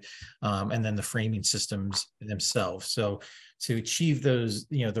into it, and then the framing systems themselves. So to achieve those,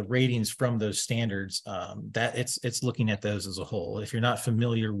 the ratings from those standards, that it's looking at those as a whole. If you're not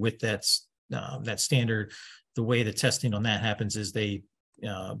familiar with that standard, the way the testing on that happens is they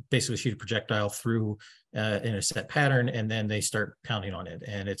basically shoot a projectile through in a set pattern, and then they start pounding on it.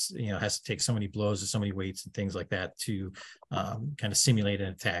 And it's, has to take so many blows or so many weights and things like that to kind of simulate an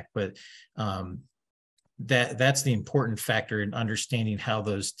attack. But that's the important factor in understanding how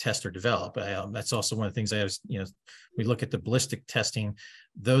those tests are developed. That's also one of the things I was, we look at the ballistic testing,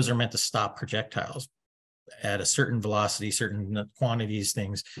 those are meant to stop projectiles at a certain velocity, certain quantities,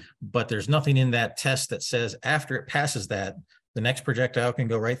 things, but there's nothing in that test that says after it passes that, the next projectile can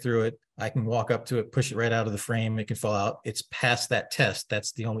go right through it. I can walk up to it, push it right out of the frame. It can fall out. It's past that test.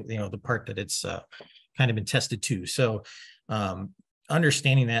 That's the only, the part that it's kind of been tested to. So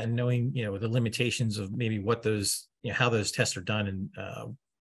understanding that and knowing, the limitations of maybe what those, how those tests are done and,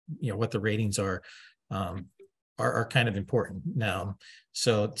 what the ratings are kind of important now.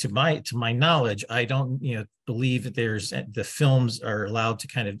 So to my knowledge, I don't, believe that the films are allowed to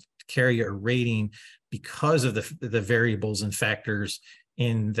kind of carry a rating because of the variables and factors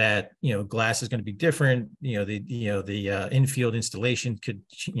in that, glass is going to be different. The infield installation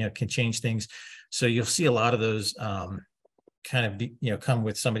can change things. So you'll see a lot of those come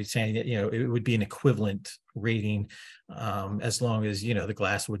with somebody saying that, it would be an equivalent rating as long as, the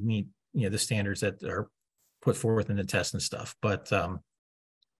glass would meet, the standards that are put forth in the test and stuff. But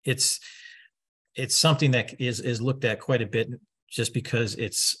it's something that is looked at quite a bit, just because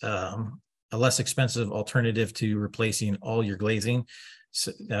it's a less expensive alternative to replacing all your glazing.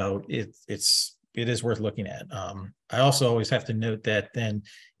 So it is worth looking at. I also always have to note that then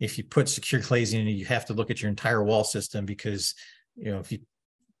if you put secure glazing in, you have to look at your entire wall system, because if you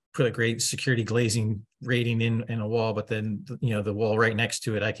put a great security glazing rating in a wall, but then the wall right next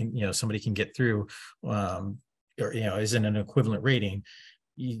to it, somebody can get through, or isn't an equivalent rating,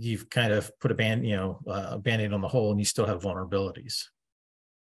 you've kind of put a Band-Aid on the hole, and you still have vulnerabilities.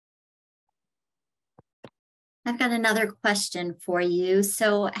 I've got another question for you.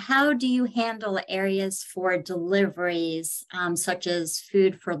 So how do you handle areas for deliveries, such as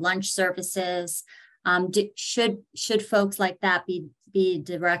food for lunch services? Should folks like that be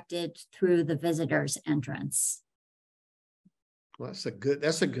directed through the visitor's entrance? Well,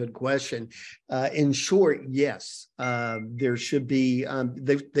 that's a good question. In short, yes, there should be,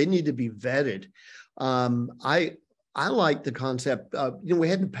 they need to be vetted. I like the concept. We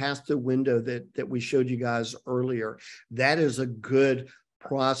had to pass the window that we showed you guys earlier. That is a good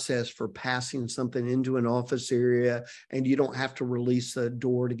process for passing something into an office area, and you don't have to release the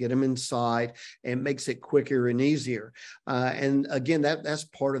door to get them inside, and makes it quicker and easier. And again, that's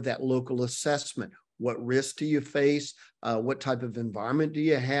part of that local assessment. What risks do you face? What type of environment do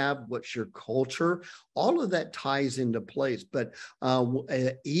you have? What's your culture? All of that ties into place. But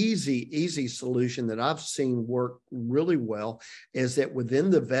an easy solution that I've seen work really well is that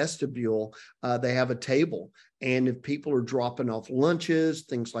within the vestibule, they have a table. And if people are dropping off lunches,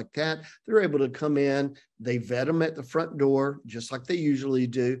 things like that, they're able to come in, they vet them at the front door, just like they usually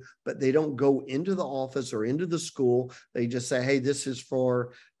do, but they don't go into the office or into the school. They just say, hey, this is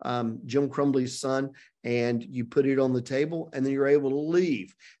for Jim Crumbley's son, and you put it on the table, and then you're able to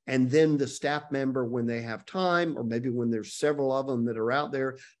leave. And then the staff member, when they have time, or maybe when there's several of them that are out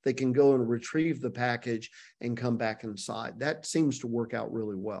there, they can go and retrieve the package and come back inside. That seems to work out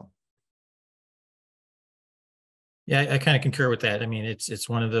really well. Yeah, I kind of concur with that. I mean, it's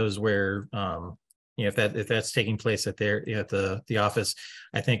one of those where, if that's taking place at the office,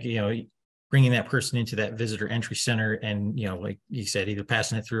 I think, bringing that person into that visitor entry center, and, like you said, either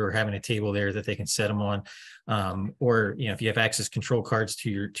passing it through or having a table there that they can set them on, or, if you have access control cards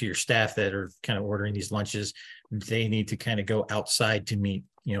to your staff that are kind of ordering these lunches, they need to kind of go outside to meet,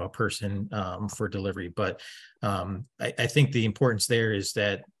 a person for delivery. But I think the importance there is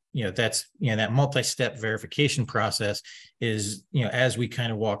that, that's, that multi-step verification process is, as we kind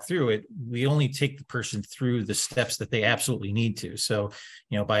of walk through it, we only take the person through the steps that they absolutely need to. So,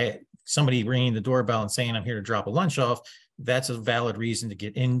 by somebody ringing the doorbell and saying, I'm here to drop a lunch off, that's a valid reason to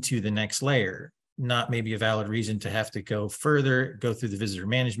get into the next layer, not maybe a valid reason to have to go further, go through the visitor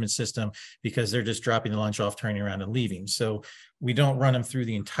management system, because they're just dropping the lunch off, turning around and leaving. So we don't run them through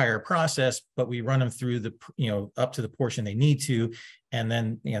the entire process, but we run them through the, up to the portion they need to. And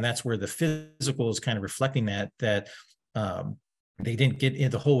then, that's where the physical is kind of reflecting that they didn't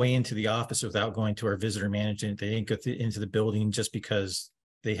get the whole way into the office without going to our visitor management. They didn't go into the building just because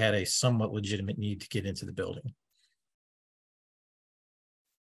they had a somewhat legitimate need to get into the building.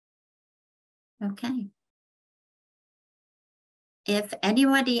 Okay. If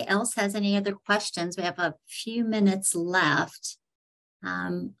anybody else has any other questions, we have a few minutes left.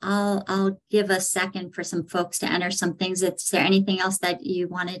 I'll give a second for some folks to enter some things. Is there anything else that you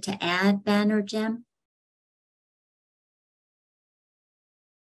wanted to add, Ben or Jim?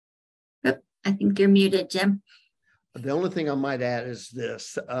 Oop, I think you're muted, Jim. The only thing I might add is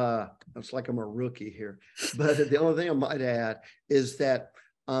this. It's like I'm a rookie here, but the only thing I might add is that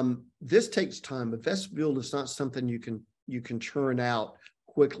this takes time. A vestibule is not something you can churn out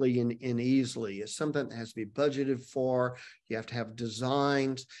quickly and easily. It's something that has to be budgeted for. You have to have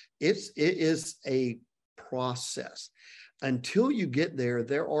designs. It is a process. Until you get there,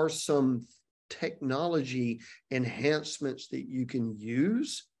 there are some technology enhancements that you can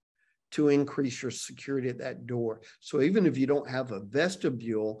use to increase your security at that door. So even if you don't have a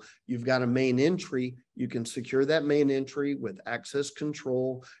vestibule, you've got a main entry, you can secure that main entry with access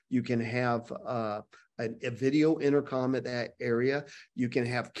control. You can have a video intercom at that area. You can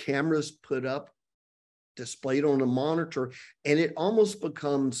have cameras put up, displayed on a monitor, and it almost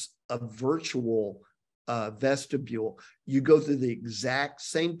becomes a virtual vestibule. You go through the exact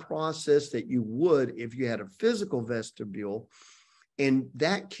same process that you would if you had a physical vestibule. And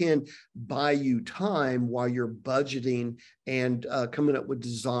that can buy you time while you're budgeting and coming up with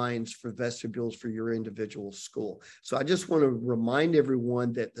designs for vestibules for your individual school. So I just want to remind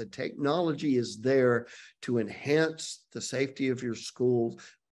everyone that the technology is there to enhance the safety of your schools,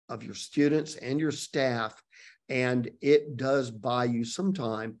 of your students and your staff. And it does buy you some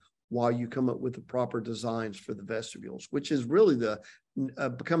time while you come up with the proper designs for the vestibules, which is really the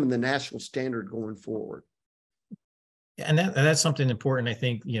becoming the national standard going forward. And that's something important, I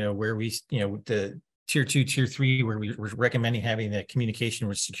think, where we, the tier 2, tier 3, where we're recommending having that communication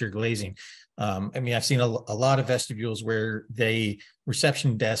with secure glazing. I mean, I've seen a lot of vestibules where the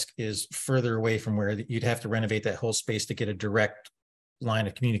reception desk is further away from where you'd have to renovate that whole space to get a direct line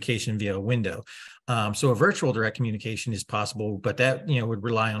of communication via a window. So a virtual direct communication is possible, but that, would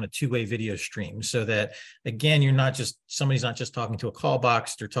rely on a two-way video stream so that, again, somebody's not just talking to a call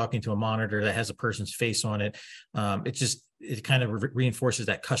box, they're talking to a monitor that has a person's face on it. It kind of reinforces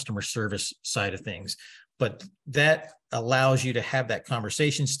that customer service side of things. But that allows you to have that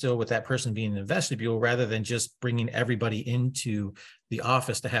conversation still with that person being in the vestibule rather than just bringing everybody into the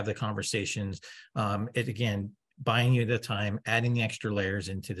office to have the conversations. Again, buying you the time, adding the extra layers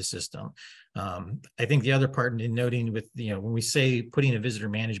into the system. I think the other part in noting with, when we say putting a visitor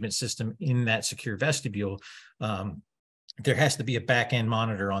management system in that secure vestibule, there has to be a back-end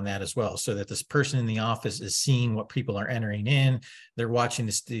monitor on that as well, so that this person in the office is seeing what people are entering in. They're watching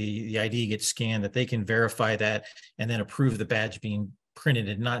the ID get scanned, that they can verify that and then approve the badge being printed,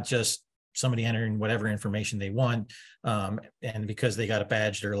 and not just somebody entering whatever information they want, and because they got a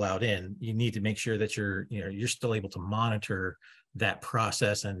badge, they're allowed in. You need to make sure that you're still able to monitor that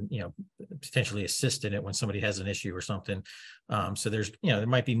process and potentially assist in it when somebody has an issue or something. So there's there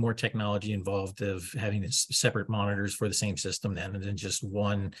might be more technology involved of having separate monitors for the same system than just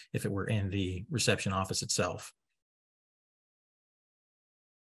one if it were in the reception office itself.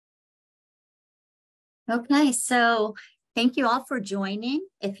 Okay, so thank you all for joining.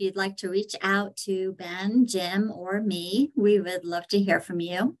 If you'd like to reach out to Ben, Jim, or me, we would love to hear from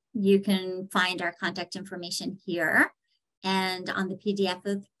you. You can find our contact information here and on the PDF of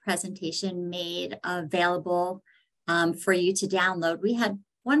the presentation made available for you to download. We had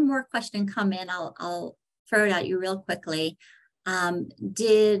one more question come in. I'll throw it at you real quickly.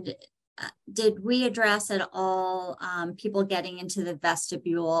 Did we address at all people getting into the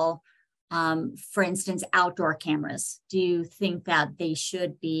vestibule? For instance, outdoor cameras. Do you think that they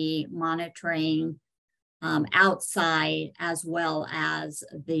should be monitoring outside as well as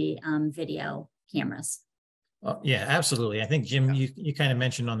the video cameras? Yeah, absolutely. I think, Jim, you kind of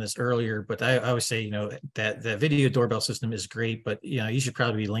mentioned on this earlier, but I would say, that the video doorbell system is great, but, you should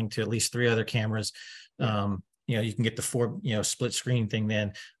probably be linked to at least 3 other cameras. You can get the 4, split screen thing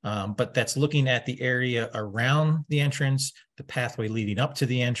then, but that's looking at the area around the entrance, the pathway leading up to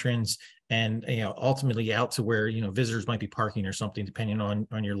the entrance, and, ultimately out to where, visitors might be parking or something, depending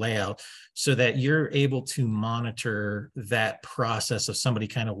on your layout, so that you're able to monitor that process of somebody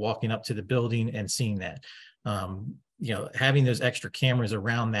kind of walking up to the building and seeing that. Having those extra cameras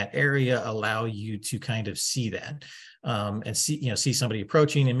around that area allow you to kind of see that, and see somebody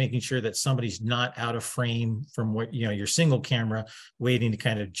approaching and making sure that somebody's not out of frame from what, your single camera waiting to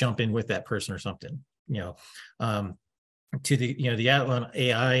kind of jump in with that person or something, to the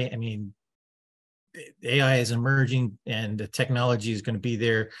AI. I mean, AI is emerging and the technology is going to be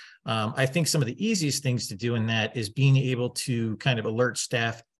there. I think some of the easiest things to do in that is being able to kind of alert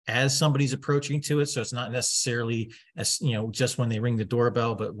staff as somebody's approaching to it. So it's not necessarily just when they ring the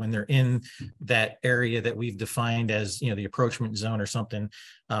doorbell, but when they're in that area that we've defined as, the approachment zone or something,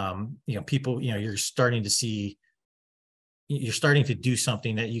 people, you're starting to do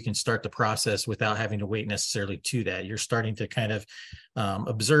something that you can start the process without having to wait necessarily to that. You're starting to kind of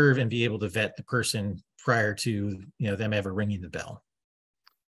observe and be able to vet the person prior to, them ever ringing the bell.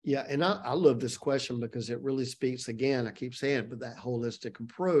 Yeah, and I love this question because it really speaks, again, I keep saying it, but that holistic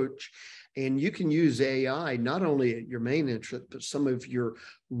approach. And you can use AI not only at your main entrance, but some of your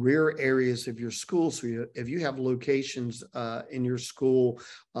rear areas of your school. So if you have locations in your school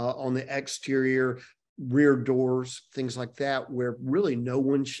on the exterior, rear doors, things like that, where really no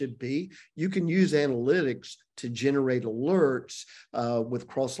one should be, you can use analytics to generate alerts with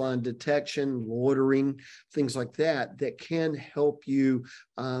cross-line detection, loitering, things like that, that can help you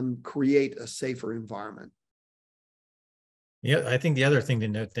create a safer environment. Yeah, I think the other thing to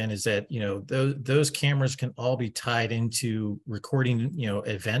note then is that, those cameras can all be tied into recording,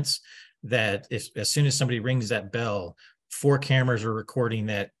 events that as soon as somebody rings that bell, 4 cameras are recording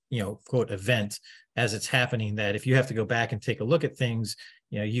that quote event as it's happening, that if you have to go back and take a look at things,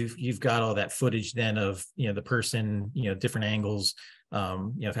 you've got all that footage then of, the person, different angles,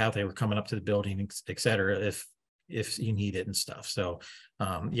 of how they were coming up to the building, et cetera, if you need it and stuff. So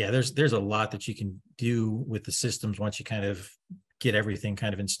yeah, there's a lot that you can do with the systems once you kind of get everything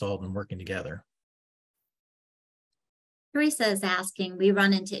kind of installed and working together. Teresa is asking, we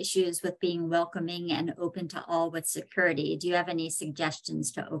run into issues with being welcoming and open to all with security. Do you have any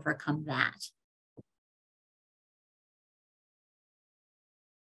suggestions to overcome that?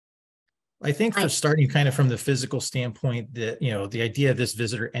 I think for starting kind of from the physical standpoint, that, the idea of this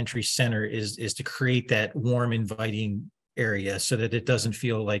visitor entry center is to create that warm, inviting area so that it doesn't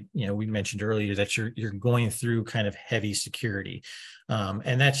feel like, we mentioned earlier that you're going through kind of heavy security.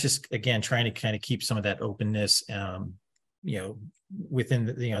 And that's just, again, trying to kind of keep some of that openness, within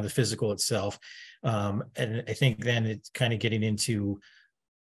the physical itself. And I think then it's kind of getting into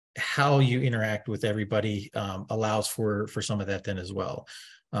how you interact with everybody allows for some of that then as well.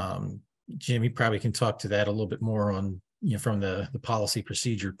 Jim, you probably can talk to that a little bit more on, from the policy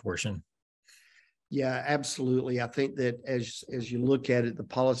procedure portion. Yeah, absolutely. I think that as you look at it, the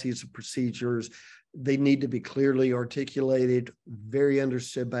policies and procedures, they need to be clearly articulated, very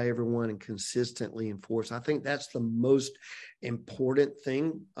understood by everyone, and consistently enforced. I think that's the most important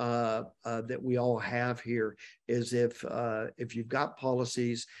thing that we all have here, is if you've got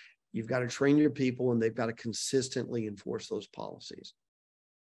policies, you've got to train your people, and they've got to consistently enforce those policies.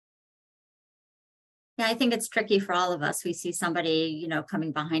 Yeah, I think it's tricky for all of us. We see somebody,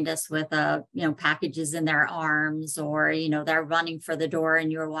 coming behind us with packages in their arms, or, they're running for the door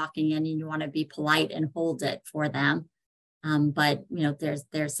and you're walking in and you want to be polite and hold it for them. But,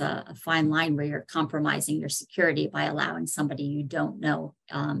 there's a fine line where you're compromising your security by allowing somebody you don't know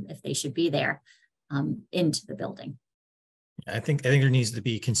if they should be there into the building. I think there needs to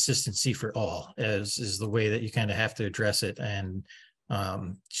be consistency for all, as is the way that you kind of have to address it. And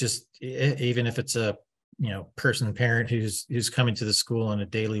just even if it's a parent who's coming to the school on a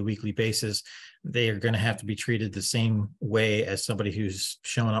daily, weekly basis, they are going to have to be treated the same way as somebody who's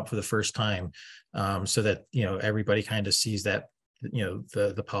showing up for the first time, so that everybody kind of sees that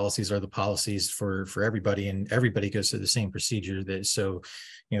the policies are the policies for everybody, and everybody goes through the same procedure. That so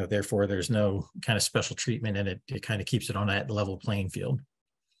therefore there's no kind of special treatment, and it kind of keeps it on that level playing field.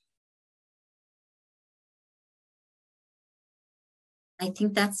 I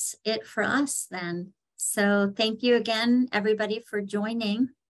think that's it for us then. So thank you again, everybody, for joining.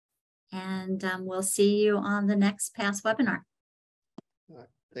 And we'll see you on the next PASS webinar.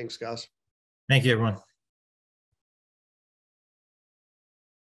 Thanks, guys. Thank you, everyone.